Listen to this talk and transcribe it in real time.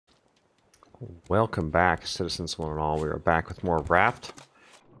Welcome back, citizens one and all. We are back with more Raft.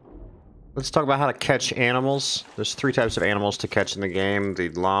 Let's talk about how to catch animals. There's 3 types of animals to catch in the game. The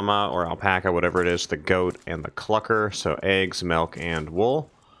llama or alpaca, whatever it is, the goat, and the clucker. So eggs, milk, and wool.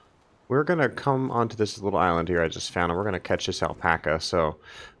 We're going to come onto this little island here I just found, and we're going to catch this alpaca. So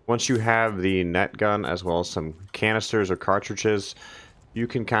once you have the net gun as well as some canisters or cartridges, you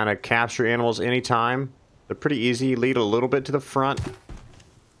can kind of capture animals anytime. They're pretty easy. Lead a little bit to the front.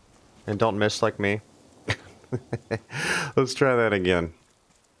 And don't miss like me. Let's try that again.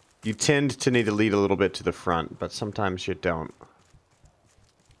 You tend to need to lead a little bit to the front, but sometimes you don't.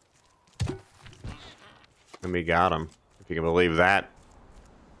 And we got him. If you can believe that.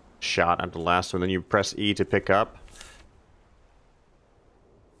 Shot at the last one. Then you press E to pick up.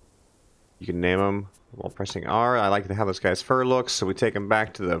 You can name him while pressing R. I like how this guy's fur looks, so we take him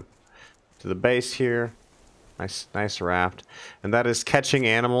back to the base here. Nice raft. And that is catching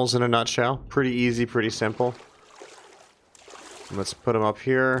animals in a nutshell. Pretty easy, pretty simple. And let's put him up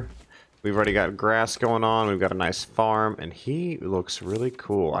here. We've already got grass going on. We've got a nice farm. And he looks really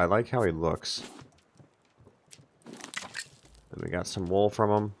cool. I like how he looks. And we got some wool from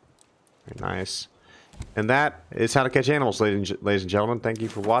him. Very nice. And that is how to catch animals, ladies and gentlemen. Thank you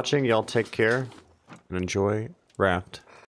for watching. Y'all take care. And enjoy Raft.